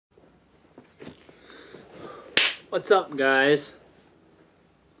What's up, guys?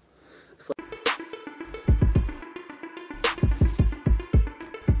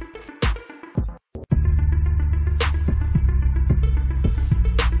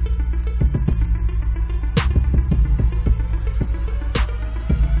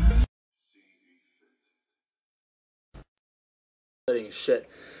 Shit.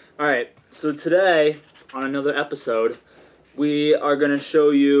 Alright, so today, on another episode, we are going to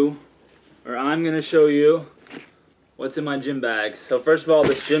show you, or I'm going to show you, what's in my gym bag. So first of all,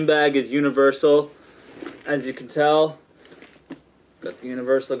 this gym bag is universal, as you can tell. Got the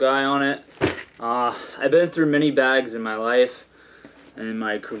universal guy on it. I've been through many bags in my life and in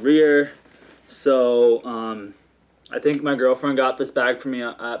my career, so I think my girlfriend got this bag for me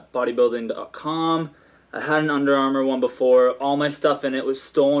at bodybuilding.com. I had an Under Armour one before. All my stuff in it was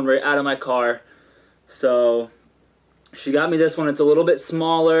stolen right out of my car. So she got me this one. It's a little bit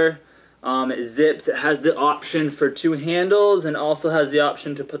smaller. It zips. It has the option for 2 handles and also has the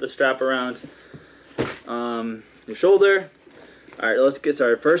option to put the strap around your shoulder. Alright, let's get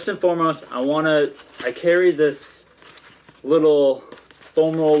started. First and foremost, I carry this little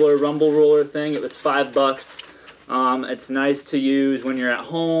foam roller, rumble roller thing. It was $5. It's nice to use when you're at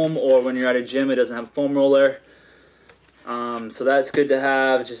home or when you're at a gym. It doesn't have a foam roller. So that's good to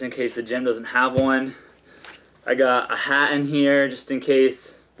have just in case the gym doesn't have one. I got a hat in here just in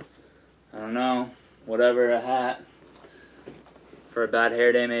case, I don't know, whatever, a hat for a bad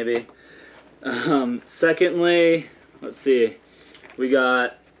hair day maybe. Secondly, let's see, we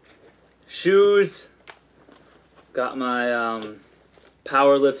got shoes. Got my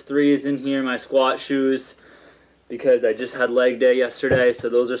Powerlift 3s in here, my squat shoes, because I just had leg day yesterday, so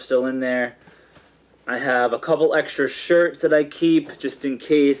those are still in there. I have a couple extra shirts that I keep just in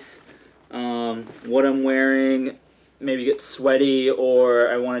case what I'm wearing maybe gets sweaty or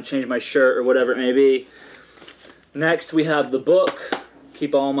I want to change my shirt or whatever it may be. Next, we have the book.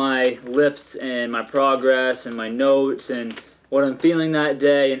 Keep all my lifts and my progress and my notes and what I'm feeling that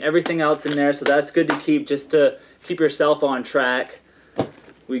day and everything else in there, so that's good to keep just to keep yourself on track.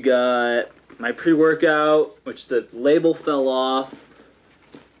 We got my pre-workout, which the label fell off.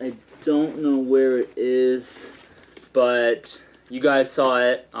 I don't know where it is, but you guys saw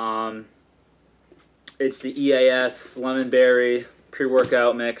it. It's the EAS Lemon Berry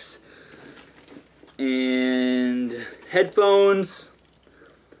pre-workout mix. And headphones.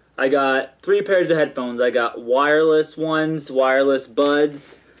 I got 3 pairs of headphones. I got wireless ones, wireless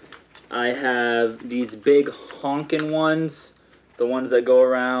buds. I have these big honkin' ones. The ones that go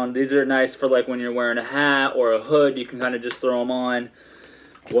around. These are nice for like when you're wearing a hat or a hood. You can kind of just throw them on.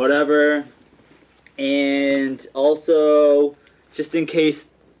 Whatever. And also, just in case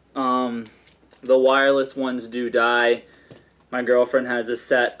the wireless ones do die, my girlfriend has a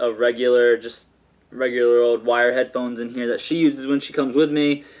set of regular old wire headphones in here that she uses when she comes with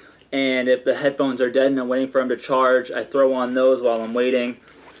me. And if the headphones are dead and I'm waiting for them to charge, I throw on those while I'm waiting.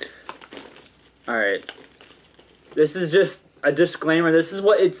 Alright. This is just a disclaimer. This is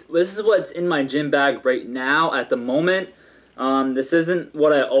what's in my gym bag right now at the moment. This isn't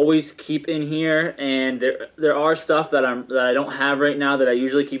what I always keep in here, and there are stuff that I don't have right now that I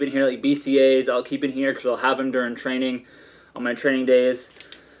usually keep in here, like BCAAs. I'll keep in here because I'll have them during training on my training days.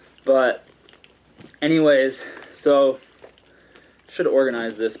 But anyways, so should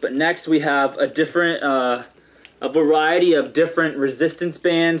organize this. But next we have a variety of different resistance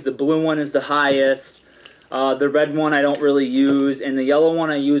bands. The blue one is the highest. The red one I don't really use, and the yellow one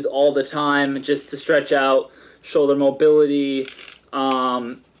I use all the time just to stretch out shoulder mobility,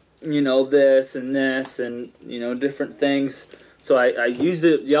 you know, this and this and, you know, different things. So I use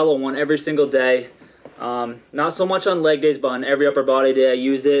the yellow one every single day. Not so much on leg days, but on every upper body day I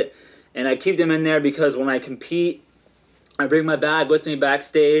use it. And I keep them in there because when I compete, I bring my bag with me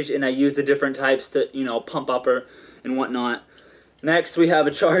backstage and I use the different types to, you know, pump up and whatnot. Next, we have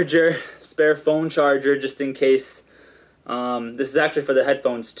a charger, spare phone charger, just in case. This is actually for the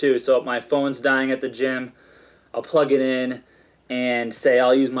headphones too, so if my phone's dying at the gym, I'll plug it in and say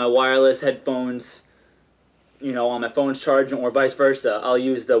I'll use my wireless headphones, you know, on my phone's charging, or vice versa. I'll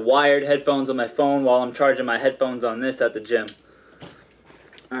use the wired headphones on my phone while I'm charging my headphones on this at the gym.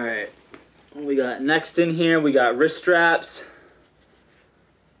 Alright, what we got next in here? We got wrist straps.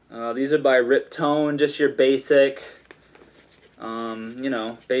 These are by Rip Tone, just your basic, you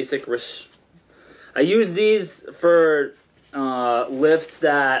know, basic wrist. I use these for lifts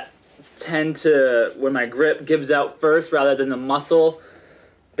that tend to, where my grip gives out first rather than the muscle.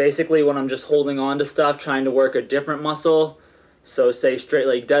 Basically when I'm just holding on to stuff, trying to work a different muscle. So say straight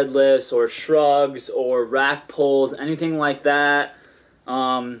leg deadlifts or shrugs or rack pulls, anything like that.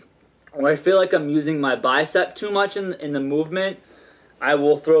 when I feel like I'm using my bicep too much in the movement, I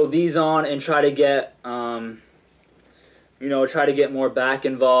will throw these on and try to get, you know, try to get more back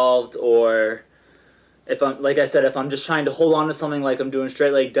involved. Or if I'm, like I said, if I'm just trying to hold on to something, like I'm doing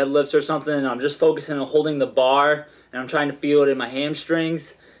straight leg deadlifts or something, and I'm just focusing on holding the bar and I'm trying to feel it in my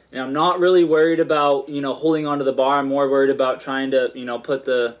hamstrings, and I'm not really worried about, you know, holding onto the bar. I'm more worried about trying to, you know, put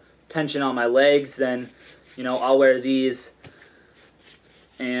the tension on my legs. Then, you know, I'll wear these.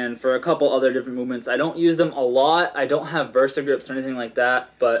 And for a couple other different movements, I don't use them a lot. I don't have VersaGrips or anything like that,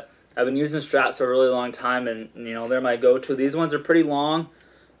 but I've been using straps for a really long time, and, you know, they're my go-to. These ones are pretty long.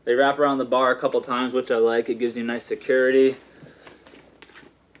 They wrap around the bar a couple times, which I like. It gives you nice security.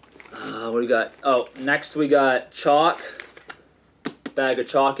 What do we got? Oh, next we got chalk. Bag of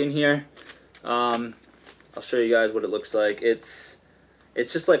chalk in here. I'll show you guys what it looks like. It's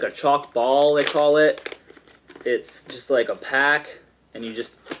just like a chalk ball, they call it. It's just like a pack, and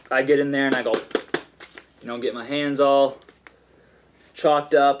I get in there and I go, you know, get my hands all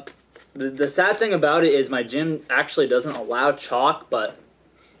chalked up. The sad thing about it is my gym actually doesn't allow chalk, but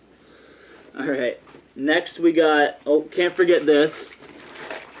alright. Next we got, oh, can't forget this.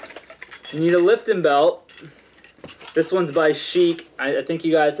 You need a lifting belt. This one's by Chic. I think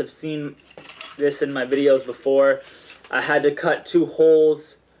you guys have seen this in my videos before. I had to cut 2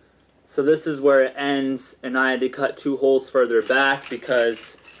 holes. So this is where it ends, and I had to cut 2 holes further back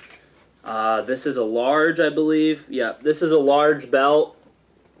because this is a large, I believe. Yeah, this is a large belt.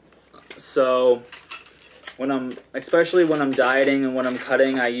 So especially when I'm dieting and when I'm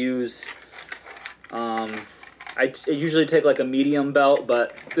cutting, I use, I usually take like a medium belt,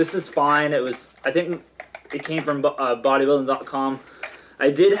 but this is fine. I think it came from bodybuilding.com. I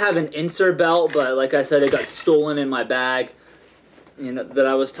did have an insert belt, but like I said, it got stolen in my bag, you know, that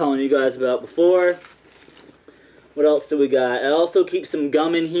I was telling you guys about before. What else do we got? I also keep some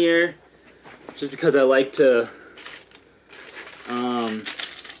gum in here, just because I like to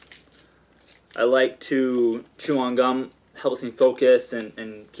chew on gum. Helps me focus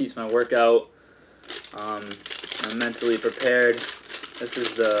and keeps my workout. I'm mentally prepared. This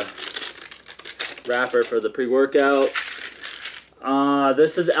is the wrapper for the pre-workout.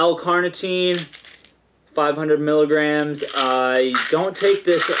 This is L-carnitine, 500 milligrams. I don't take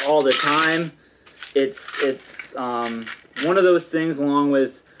this all the time. It's one of those things, along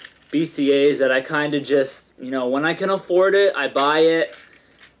with BCAAs, that I kind of just, you know, when I can afford it, I buy it.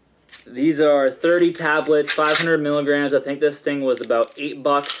 These are 30 tablets, 500 milligrams. I think this thing was about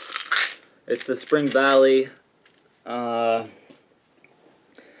 $8. It's the Spring Valley. And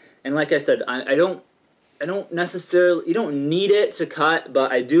like I said, I don't necessarily, you don't need it to cut,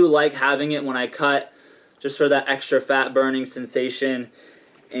 but I do like having it when I cut, just for that extra fat burning sensation.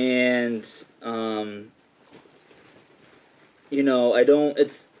 And you know,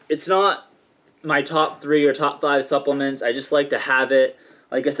 it's not my top 3 or top 5 supplements. I just like to have it,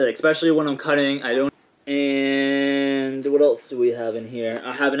 like I said, especially when I'm cutting. And what else do we have in here?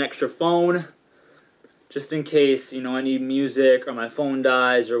 I have an extra phone, just in case, you know, I need music or my phone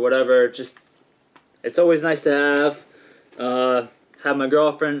dies or whatever. Just, it's always nice to have. Have my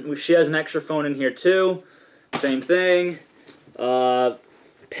girlfriend, she has an extra phone in here too. Same thing.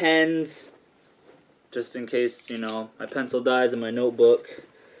 Pens, just in case, you know, my pencil dies in my notebook.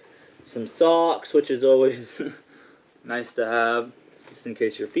 Some socks, which is always nice to have, just in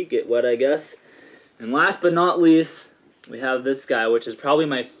case your feet get wet, I guess. And last but not least, we have this guy, which is probably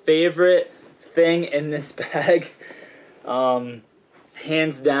my favorite thing in this bag.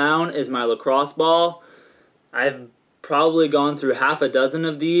 Hands down, is my lacrosse ball. I've probably gone through half a dozen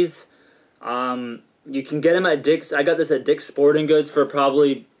of these. You can get them at Dick's. I got this at Dick's Sporting Goods for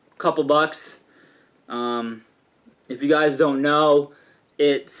probably a couple bucks. If you guys don't know,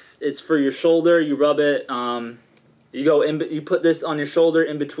 it's for your shoulder. You rub it. You put this on your shoulder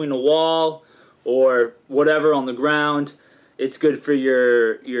in between a wall or whatever on the ground. It's good for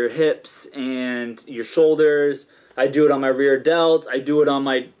your hips and your shoulders. I do it on my rear delt. I do it on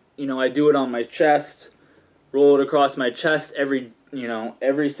my, I do it on my chest. Roll it across my chest every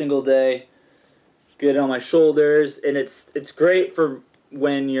single day. Get it on my shoulders, and it's great for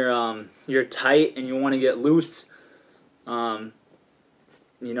when you're tight and you want to get loose. All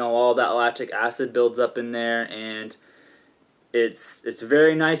that lactic acid builds up in there, and it's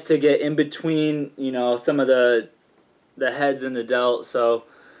very nice to get in between, some of the heads and the delt. So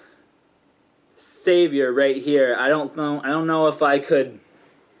savior right here. I don't know if I could,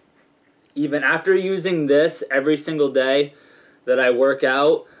 even after using this every single day that I work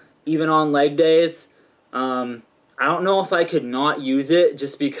out, even on leg days, I don't know if I could not use it,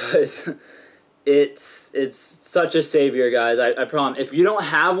 just because It's such a savior, guys. I promise. If you don't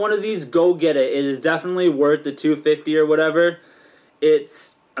have one of these, go get it. It is definitely worth the $250 or whatever.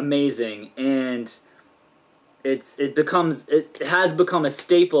 It's amazing, and it has become a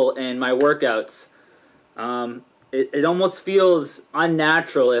staple in my workouts. It almost feels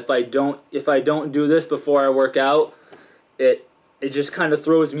unnatural if I don't do this before I work out. It just kind of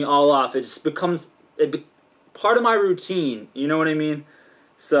throws me all off. It just becomes part of my routine. You know what I mean?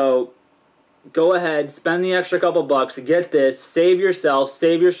 So go ahead, spend the extra couple bucks, get this, save yourself,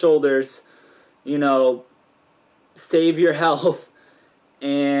 save your shoulders, you know, save your health,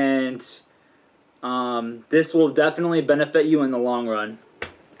 and this will definitely benefit you in the long run.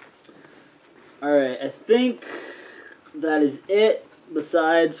 Alright, I think that is it,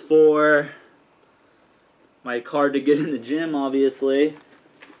 besides for my card to get in the gym, obviously.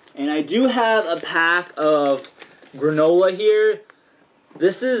 And I do have a pack of granola here.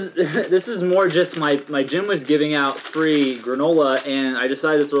 This is more just my gym was giving out free granola, and I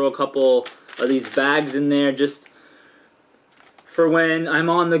decided to throw a couple of these bags in there just for when I'm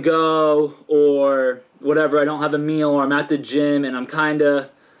on the go or whatever. I don't have a meal, or I'm at the gym and I'm kinda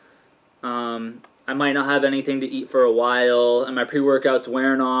I might not have anything to eat for a while, and my pre-workout's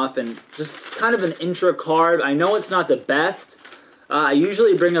wearing off, and just kind of an intra-carb. I know it's not the best. I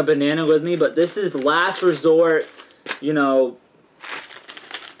usually bring a banana with me, but this is last resort. You know,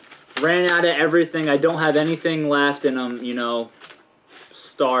 ran out of everything. I don't have anything left, and I'm, you know,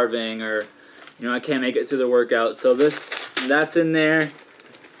 starving, or, you know, I can't make it through the workout. So that's in there.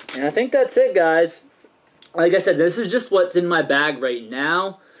 And I think that's it, guys. Like I said, this is just what's in my bag right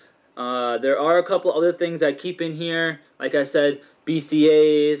now. There are a couple other things I keep in here. Like I said,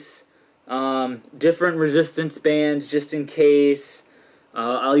 BCAAs, different resistance bands just in case.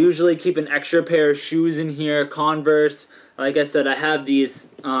 I'll usually keep an extra pair of shoes in here, Converse. Like I said, I have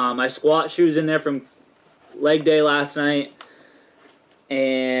these, my squat shoes in there from leg day last night.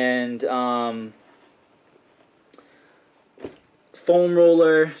 And foam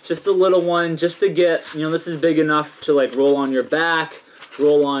roller, just a little one, just to get, you know, this is big enough to like roll on your back,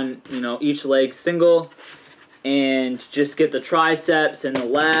 roll on, you know, each leg single, and just get the triceps and the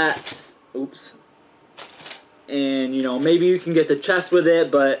lats. Oops. And, you know, maybe you can get the chest with it,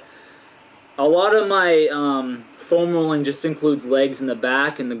 but a lot of my foam rolling just includes legs and the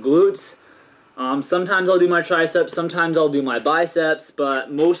back and the glutes. Sometimes I'll do my triceps, sometimes I'll do my biceps,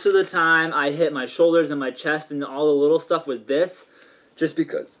 but most of the time I hit my shoulders and my chest and all the little stuff with this, just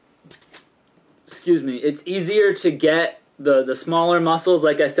because, excuse me, it's easier to get the smaller muscles,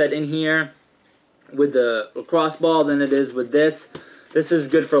 like I said, in here with the lacrosse ball than it is with this. This is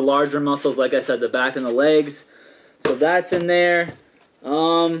good for larger muscles, like I said, the back and the legs. So that's in there.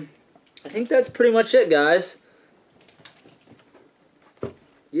 I think that's pretty much it, guys.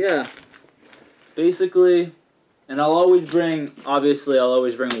 Yeah. Basically, and I'll always bring, obviously, I'll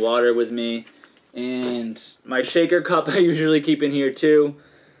always bring water with me. And my shaker cup I usually keep in here too.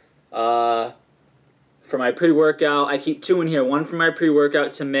 For my pre-workout, I keep 2 in here. 1 for my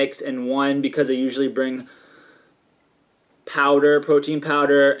pre-workout to mix, and 1 because I usually bring powder, protein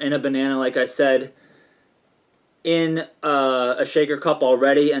powder, and a banana, like I said, in a shaker cup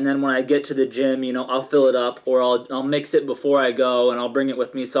already. And then when I get to the gym, you know, I'll fill it up, or I'll mix it before I go, and I'll bring it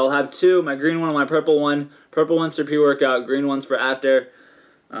with me. So I'll have 2, my green one and my purple one. Purple one's for pre-workout, green one's for after.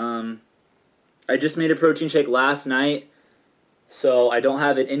 I just made a protein shake last night, so I don't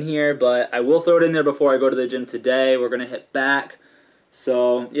have it in here, but I will throw it in there before I go to the gym today. We're going to hit back.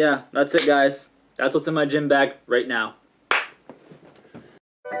 So, yeah, that's it, guys. That's what's in my gym bag right now.